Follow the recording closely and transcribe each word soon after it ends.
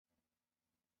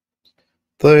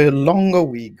The longer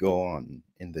we go on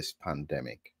in this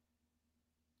pandemic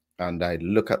and I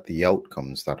look at the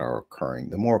outcomes that are occurring,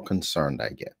 the more concerned I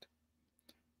get.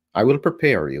 I will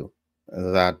prepare you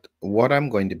that what I'm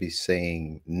going to be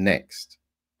saying next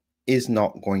is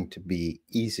not going to be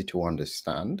easy to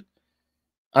understand,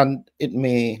 and it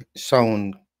may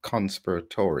sound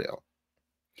conspiratorial,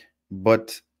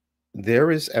 but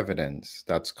there is evidence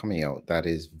that's coming out that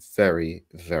is very,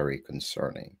 very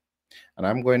concerning. And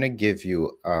I'm going to give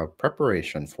you a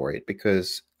preparation for it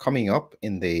because coming up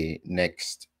in the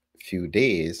next few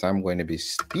days, I'm going to be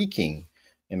speaking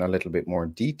in a little bit more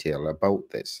detail about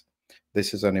this.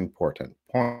 This is an important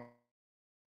point.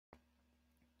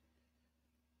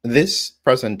 This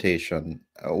presentation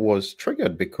was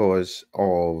triggered because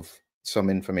of some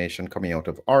information coming out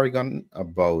of Oregon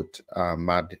about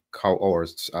mad cow or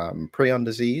prion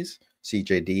disease,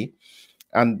 CJD.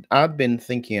 And I've been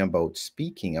thinking about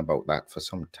speaking about that for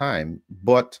some time,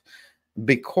 but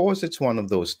because it's one of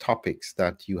those topics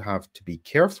that you have to be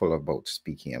careful about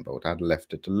speaking about, I'd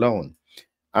left it alone.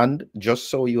 And just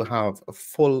so you have a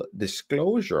full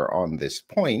disclosure on this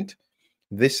point,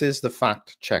 this is the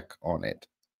fact check on it.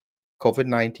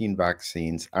 COVID-19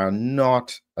 vaccines are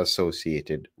not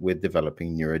associated with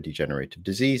developing neurodegenerative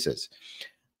diseases,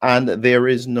 and there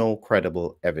is no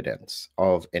credible evidence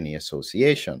of any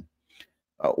association.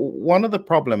 One of the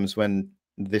problems when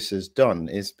this is done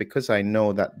is because I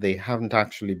know that they haven't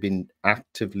actually been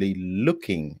actively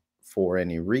looking for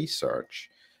any research.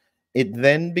 It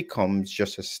then becomes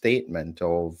just a statement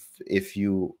of, if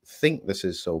you think this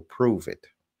is so, prove it.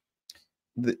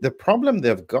 The problem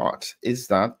they've got is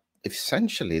that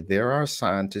essentially there are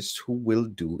scientists who will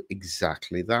do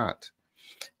exactly that.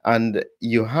 And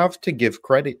you have to give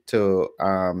credit to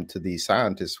these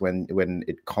scientists when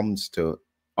it comes to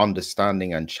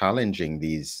understanding and challenging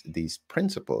these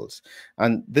principles.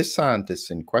 And this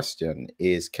scientist in question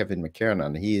is Kevin McCairn,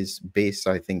 and he is based,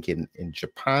 I think, in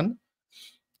Japan.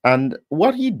 And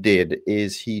what he did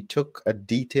is he took a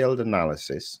detailed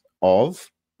analysis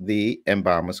of the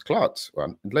embalmer's clots.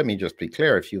 Well, let me just be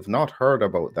clear, if you've not heard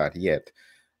about that yet,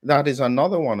 that is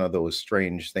another one of those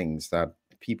strange things that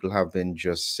people have been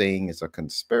just saying is a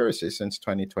conspiracy since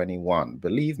 2021.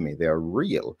 Believe me, they're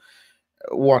real.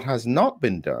 What has not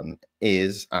been done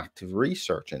is active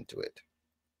research into it.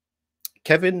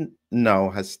 Kevin now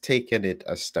has taken it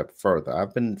a step further.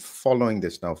 I've been following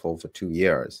this now for over 2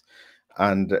 years,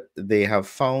 and they have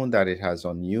found that it has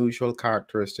unusual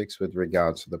characteristics with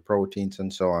regards to the proteins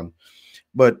and so on.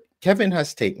 But Kevin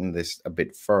has taken this a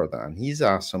bit further, and he's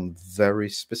asked some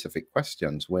very specific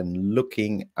questions when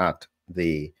looking at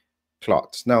the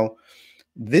clots. Now,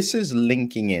 this is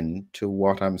linking in to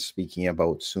what I'm speaking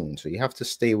about soon, so you have to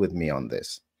stay with me on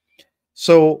this.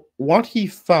 So what he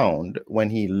found when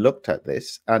he looked at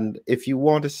this, and if you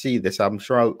want to see this, I'm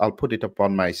sure I'll put it up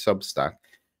on my Substack,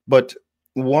 but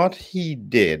what he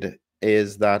did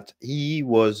is that he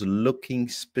was looking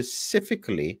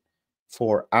specifically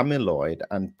for amyloid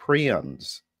and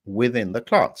prions within the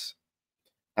clots.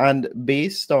 And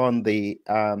based on the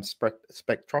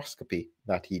spectroscopy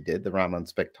that he did, the Raman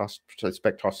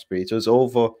spectroscopy, it was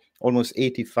over almost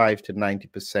 85 to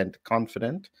 90%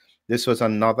 confident. This was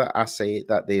another assay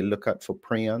that they look at for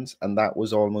prions, and that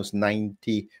was almost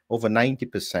over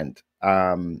 90%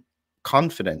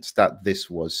 confidence that this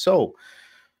was so.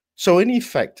 So in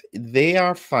effect, they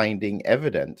are finding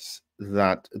evidence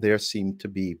that there seem to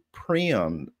be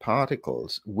prion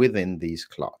particles within these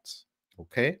clots.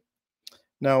 Okay.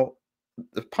 Now,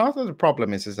 the part of the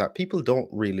problem is that people don't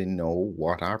really know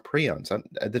what are prions. And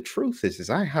the truth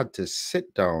is I had to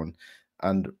sit down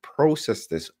and process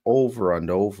this over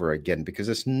and over again because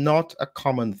it's not a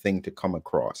common thing to come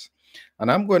across.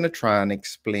 And I'm going to try and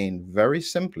explain very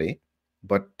simply,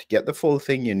 but to get the full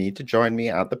thing, you need to join me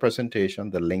at the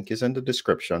presentation. The link is in the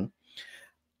description.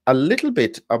 A little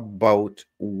bit about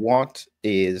what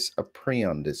is a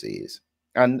prion disease.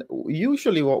 And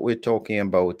usually what we're talking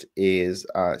about is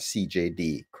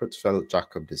CJD,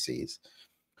 Creutzfeldt-Jakob disease,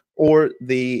 or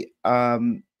the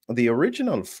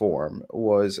original form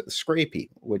was scrapie,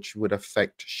 which would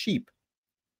affect sheep.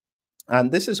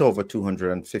 And this is over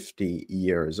 250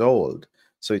 years old.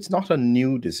 So it's not a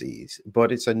new disease,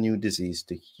 but it's a new disease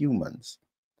to humans.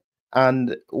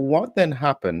 And what then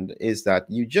happened is that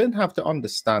you just have to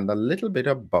understand a little bit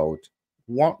about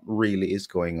what really is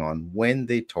going on when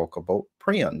they talk about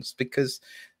prions, because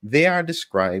they are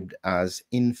described as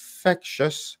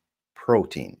infectious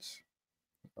proteins.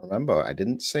 Remember, I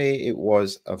didn't say it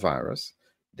was a virus,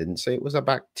 didn't say it was a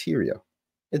bacteria.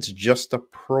 It's just a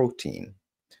protein.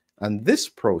 And this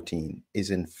protein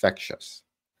is infectious.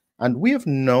 And we have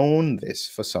known this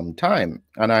for some time.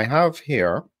 And I have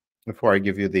here, before I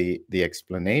give you the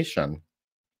explanation,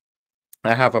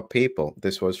 I have a paper.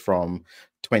 This was from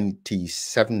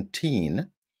 2017.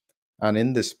 And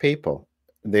in this paper,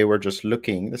 they were just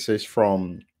looking, this is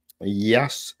from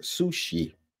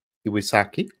Yasushi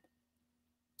Iwasaki,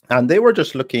 and they were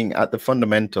just looking at the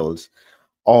fundamentals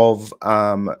of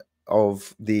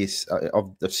this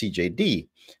of the CJD,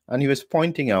 and he was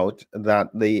pointing out that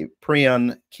the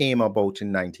prion came about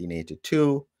in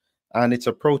 1982, and it's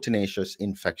a proteinaceous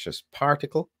infectious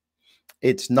particle.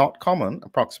 It's not common,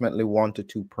 approximately 1 to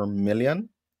 2 per million.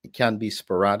 It can be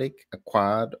sporadic,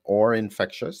 acquired, or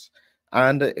infectious.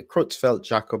 And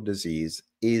Creutzfeldt-Jakob disease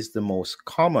is the most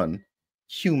common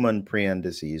human prion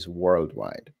disease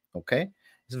worldwide. Okay?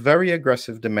 It's very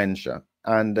aggressive dementia.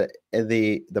 And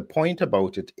the point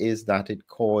about it is that it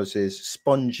causes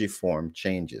spongiform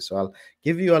changes. So I'll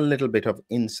give you a little bit of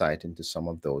insight into some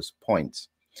of those points.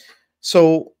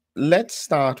 So let's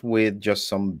start with just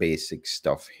some basic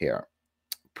stuff here.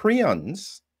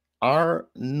 Prions are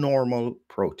normal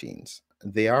proteins.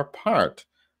 They are part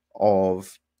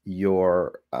of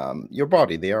your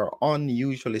body. They are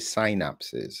unusually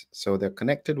synapses. So they're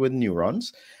connected with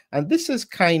neurons. And this is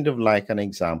kind of like an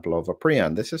example of a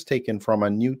prion. This is taken from a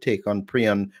new take on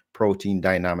prion protein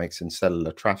dynamics and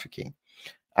cellular trafficking.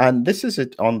 And this is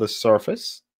it on the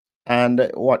surface. And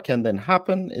what can then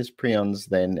happen is prions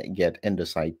then get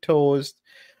endocytosed.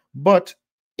 But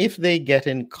if they get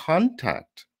in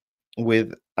contact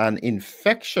with an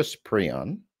infectious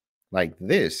prion like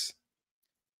this,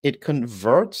 it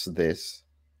converts this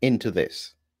into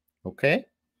this. Okay?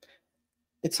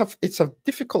 It's a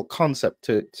difficult concept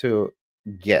to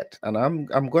get, and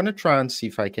I'm going to try and see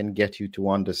if I can get you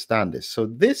to understand this. So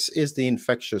this is the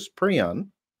infectious prion,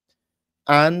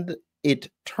 and it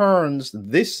turns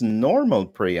this normal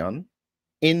prion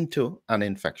into an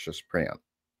infectious prion.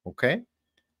 Okay?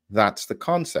 That's the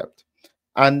concept.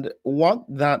 And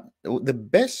the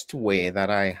best way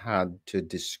that I had to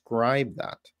describe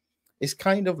that is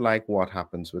kind of like what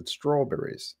happens with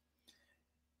strawberries.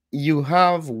 You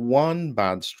have one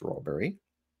bad strawberry.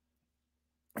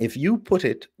 If you put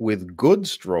it with good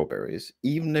strawberries,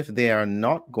 even if they are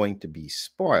not going to be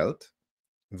spoiled,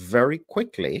 very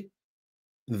quickly,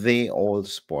 they all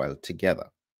spoil together.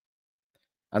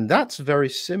 And that's very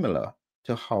similar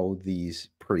to how these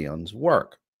prions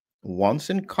work. Once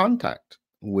in contact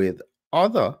with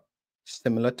other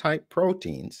similar type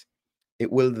proteins, it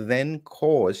will then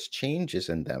cause changes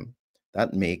in them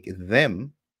that make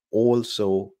them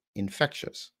also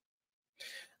infectious.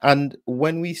 And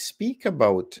when we speak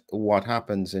about what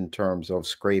happens in terms of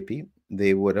scrapie,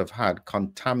 they would have had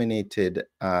contaminated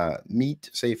meat,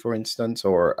 say, for instance,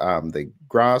 or the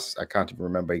grass. I can't even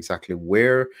remember exactly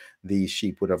where the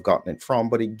sheep would have gotten it from,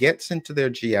 but it gets into their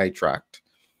GI tract.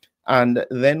 And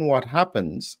then what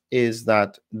happens is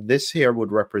that this here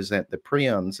would represent the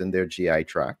prions in their GI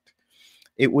tract.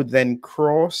 It would then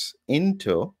cross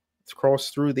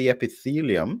through the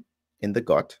epithelium in the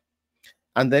gut,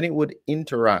 and then it would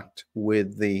interact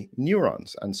with the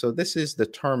neurons. And so this is the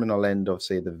terminal end of,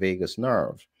 say, the vagus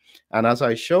nerve. And as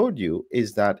I showed you,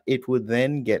 is that it would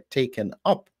then get taken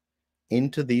up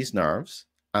into these nerves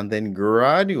and then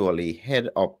gradually head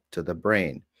up to the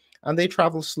brain. And they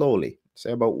travel slowly,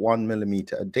 say about 1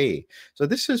 millimeter a day. So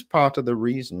this is part of the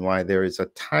reason why there is a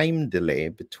time delay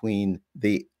between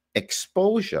the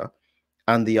exposure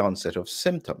and the onset of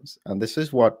symptoms. And this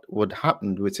is what would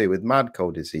happen, we'd say, with mad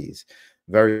cow disease.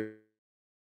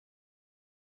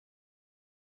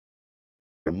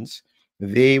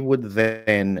 They would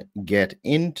then get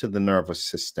into the nervous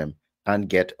system and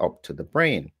get up to the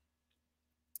brain.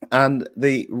 And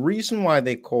the reason why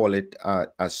they call it a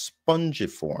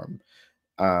spongiform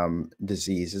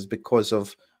disease is because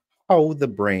of how the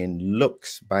brain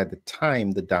looks by the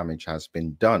time the damage has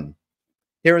been done.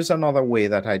 Here is another way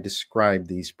that I describe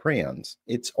these prions.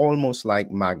 It's almost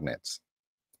like magnets.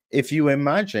 If you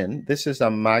imagine this is a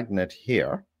magnet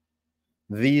here,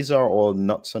 these are all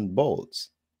nuts and bolts.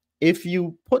 If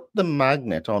you put the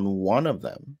magnet on one of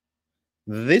them,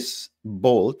 this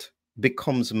bolt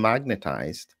becomes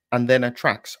magnetized and then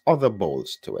attracts other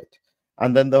bolts to it.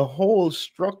 And then the whole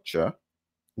structure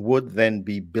would then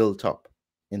be built up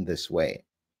in this way.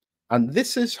 And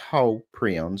this is how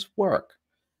prions work.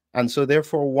 And so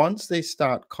therefore, once they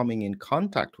start coming in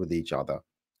contact with each other,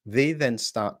 they then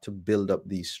start to build up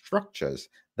these structures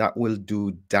that will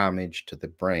do damage to the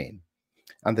brain.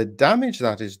 And the damage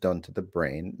that is done to the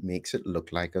brain makes it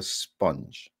look like a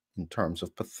sponge in terms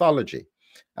of pathology.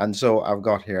 And so I've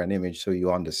got here an image so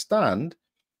you understand.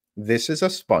 This is a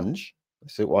sponge.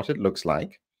 This is what it looks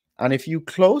like. And if you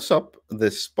close up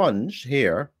the sponge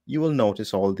here, you will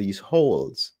notice all these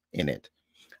holes in it.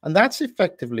 And that's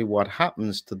effectively what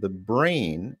happens to the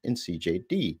brain in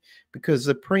CJD, because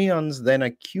the prions then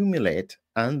accumulate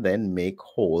and then make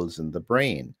holes in the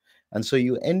brain. And so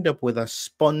you end up with a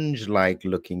sponge-like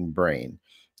looking brain.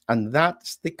 And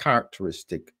that's the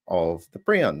characteristic of the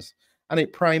prions. And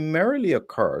it primarily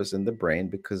occurs in the brain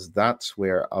because that's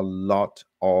where a lot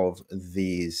of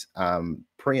these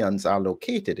prions are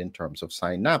located in terms of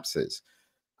synapses.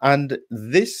 And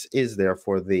this is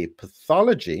therefore the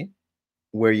pathology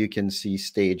where you can see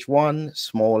stage 1,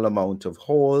 small amount of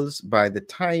holes. By the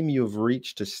time you've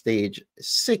reached to stage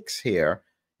 6 here,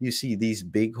 you see these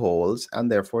big holes, and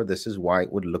therefore this is why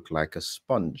it would look like a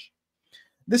sponge.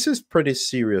 This is pretty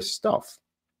serious stuff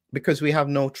because we have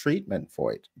no treatment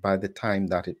for it by the time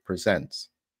that it presents.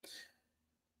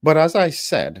 But as I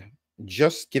said,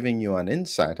 just giving you an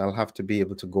insight, I'll have to be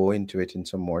able to go into it in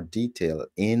some more detail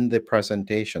in the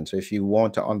presentation. So if you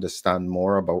want to understand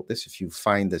more about this, if you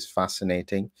find this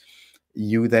fascinating,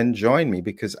 you then join me,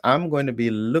 because I'm going to be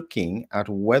looking at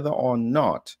whether or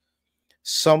not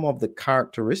some of the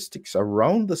characteristics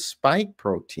around the spike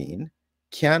protein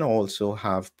can also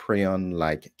have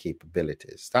prion-like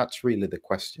capabilities. That's really the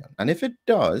question. And if it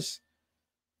does,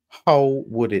 how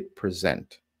would it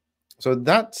present? So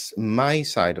that's my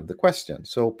side of the question.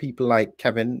 So people like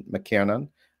Kevin McCairn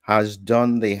has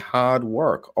done the hard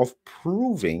work of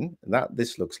proving that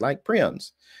this looks like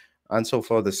prions. And so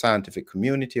for the scientific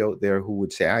community out there who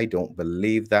would say, I don't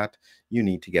believe that, you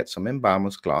need to get some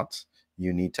embalmer's clots.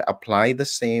 You need to apply the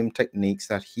same techniques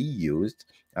that he used.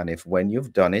 And if when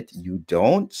you've done it, you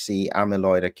don't see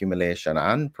amyloid accumulation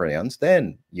and prions,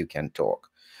 then you can talk.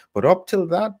 But up till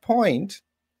that point,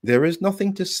 there is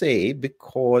nothing to say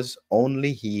because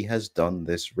only he has done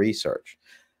this research.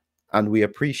 And we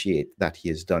appreciate that he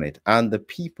has done it, and the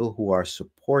people who are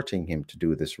supporting him to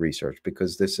do this research,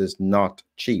 because this is not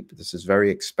cheap. This is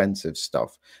very expensive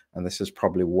stuff. And this is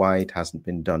probably why it hasn't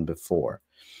been done before.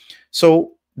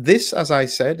 So this, as I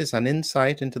said, is an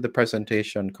insight into the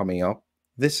presentation coming up.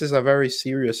 This is a very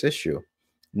serious issue,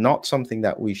 not something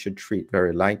that we should treat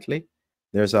very lightly.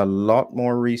 There's a lot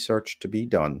more research to be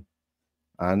done.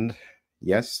 And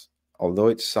yes, although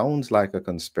it sounds like a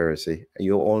conspiracy,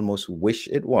 you almost wish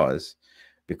it was,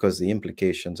 because the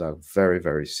implications are very,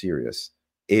 very serious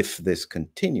if this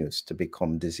continues to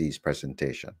become disease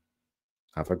presentation.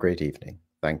 Have a great evening.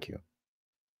 Thank you.